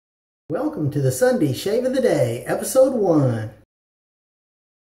Welcome to the Sunday Shave of the Day, Episode 1.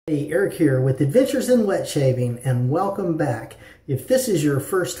 Hey, Eric here with Adventures in Wet Shaving, and welcome back. If this is your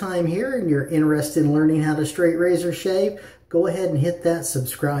first time here and you're interested in learning how to straight razor shave, go ahead and hit that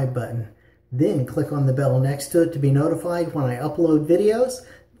subscribe button. Then click on the bell next to it to be notified when I upload videos.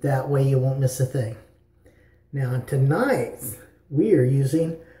 That way you won't miss a thing. Now tonight we are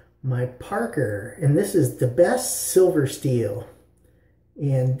using my Parker, and this is the best silver steel.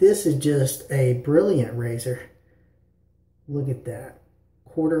 And this is just a brilliant razor. Look at that.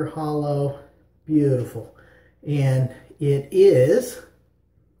 Quarter hollow, beautiful. And it is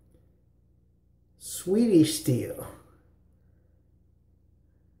Swedish steel.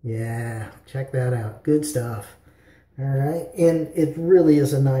 Yeah, check that out. Good stuff. All right, and it really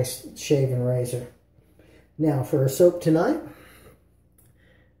is a nice shaving razor. Now for our soap tonight,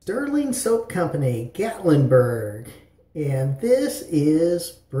 Stirling Soap Company, GATLINBURG. And this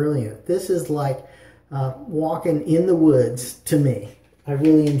is brilliant. This is like walking in the woods to me. I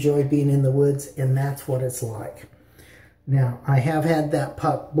really enjoy being in the woods, and that's what it's like. Now, I have had that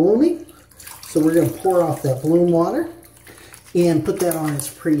puck blooming, so we're going to pour off that bloom water and put that on its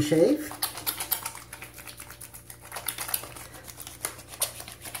pre-shave.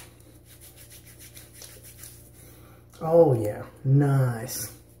 Oh yeah, nice.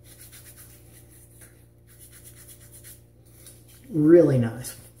 Really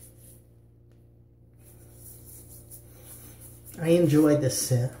nice. I enjoy this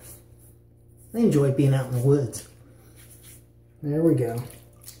scent. I enjoy being out in the woods. There we go.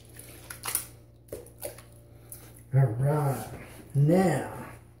 All right. Now,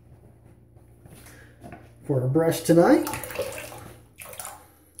 for a brush tonight,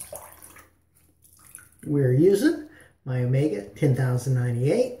 we're using my Omega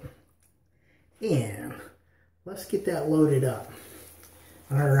 10098. And let's get that loaded up.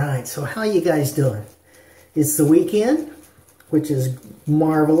 All right, so how you guys doing? It's the weekend, which is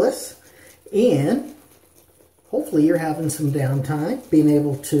marvelous, and hopefully you're having some downtime, being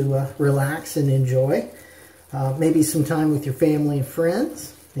able to relax and enjoy. Maybe some time with your family and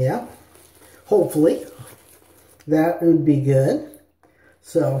friends. Yeah, hopefully that would be good.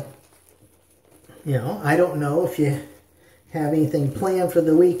 So, you know, I don't know if you have anything planned for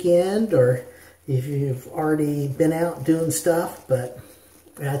the weekend or if you've already been out doing stuff, but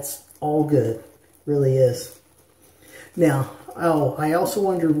that's all good. Really is. Now, I also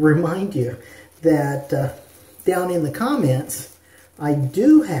wanted to remind you that down in the comments, I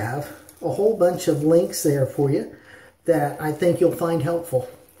do have a whole bunch of links there for you that I think you'll find helpful.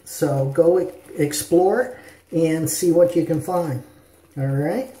 So go explore and see what you can find. All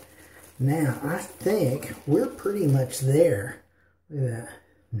right? Now, I think we're pretty much there. Look at that.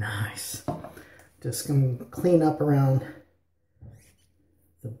 Nice. Just going to clean up around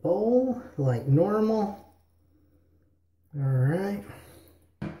the bowl like normal. All right.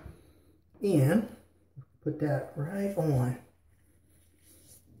 And put that right on.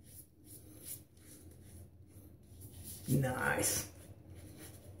 Nice.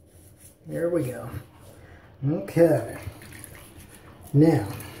 There we go. Okay. Now,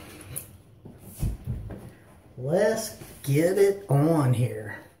 let's get it on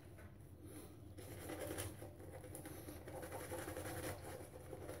here.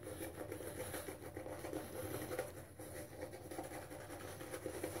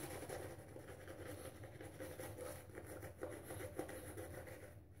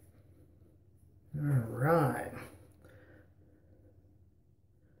 Alright.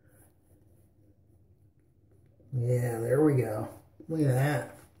 Yeah, there we go. Look at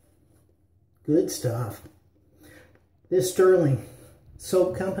that. Good stuff. This Stirling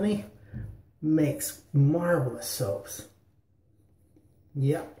Soap Company makes marvelous soaps.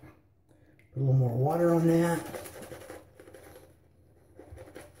 Yep. Put a little more water on that.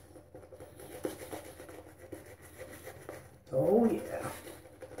 Oh yeah.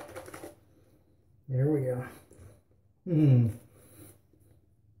 There we go.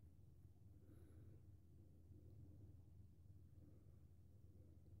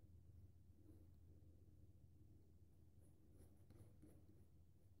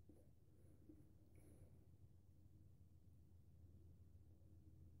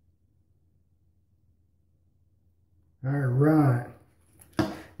 All right.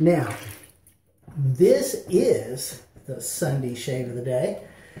 Now, this is the Sunday Shave of the Day.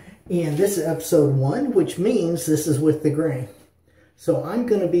 And this is episode 1, which means this is with the grain. So I'm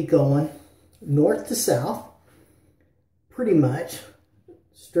going to be going north to south, pretty much,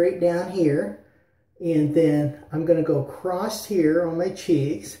 straight down here. And then I'm going to go across here on my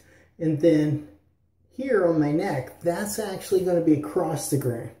cheeks. And then here on my neck, that's actually going to be across the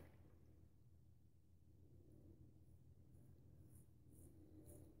grain.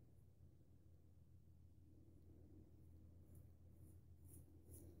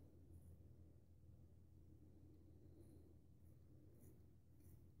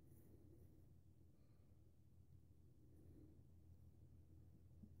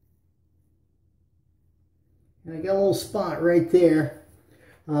 And I got a little spot right there.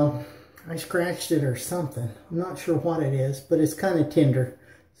 I scratched it or something. I'm not sure what it is, but it's kind of tender.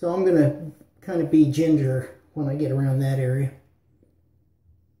 So I'm going to kind of be ginger when I get around that area.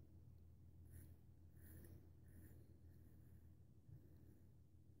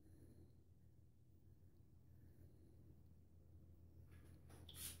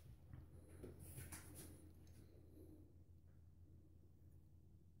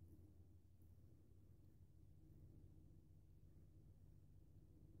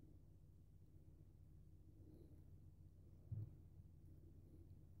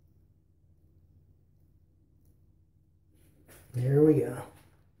 There we go.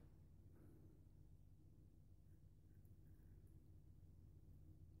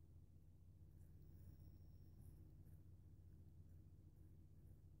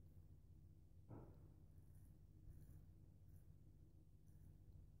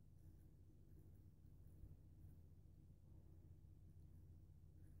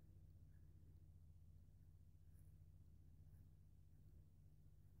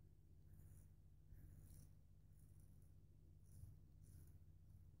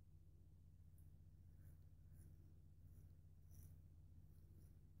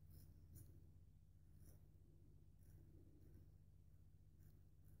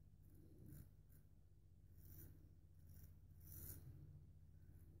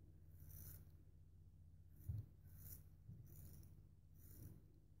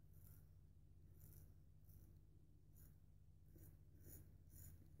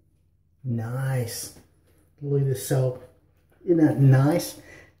 Nice. Look at this soap. Isn't that nice?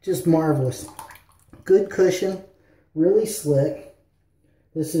 Just marvelous. Good cushion. Really slick.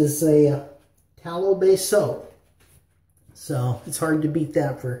 This is a tallow based soap. So it's hard to beat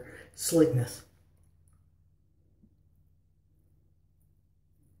that for slickness.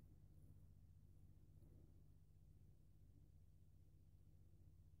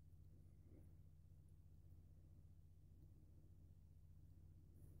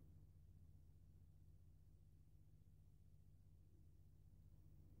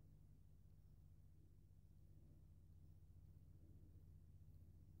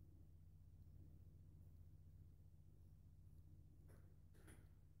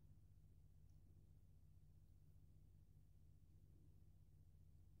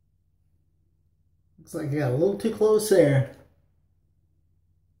 Looks like I got a little too close there.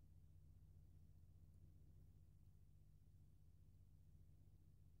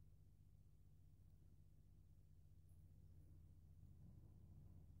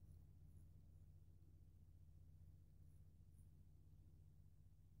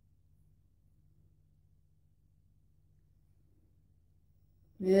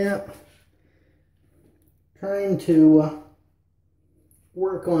 Yeah. Trying to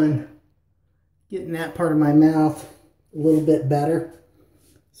work on getting that part of my mouth a little bit better.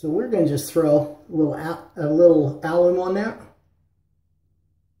 So we're going to just throw a little alum on that.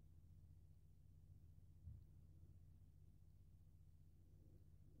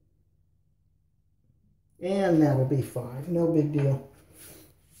 And that'll be fine. No big deal.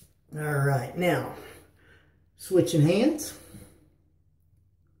 All right, now switching hands.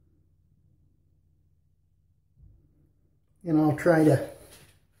 And I'll try to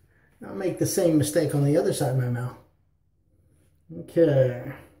not make the same mistake on the other side of my mouth.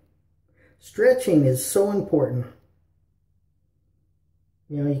 Okay. Stretching is so important.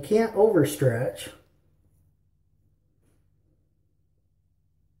 You know, you can't overstretch.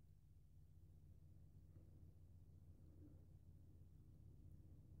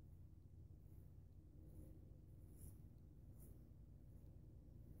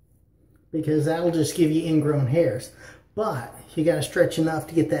 Because that'll just give you ingrown hairs. But you got to stretch enough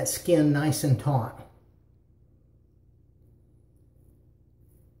to get that skin nice and taut.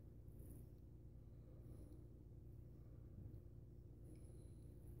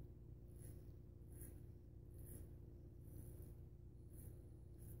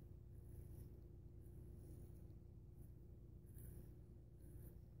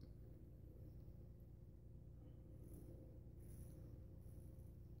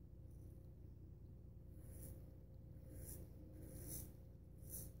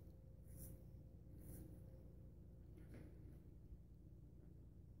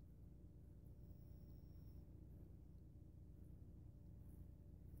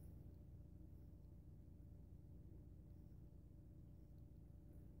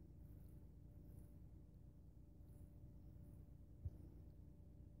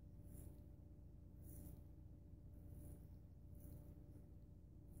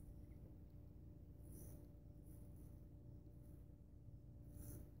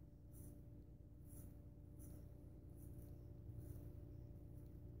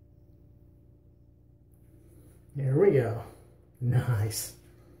 There we go. Nice.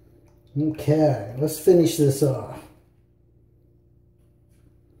 Okay, let's finish this off.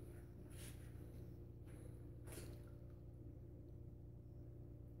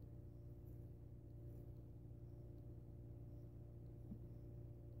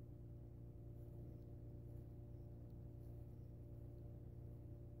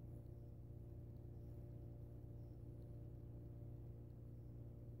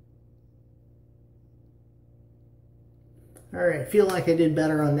 All right, feel like I did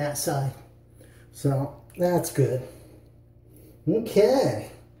better on that side. So that's good. Okay,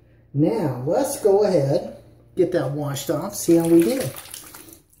 now let's go ahead, get that washed off, see how we did.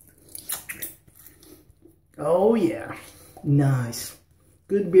 Oh yeah, nice.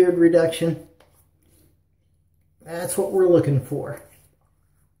 Good beard reduction. That's what we're looking for.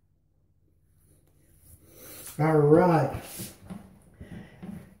 All right.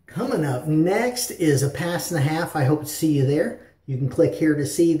 Coming up next is a pass and a half. I hope to see you there. You can click here to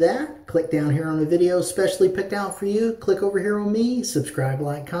see that. Click down here on the video specially picked out for you. Click over here on me. Subscribe,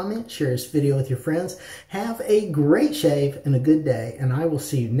 like, comment, share this video with your friends. Have a great shave and a good day. And I will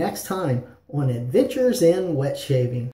see you next time on Adventures in Wet Shaving.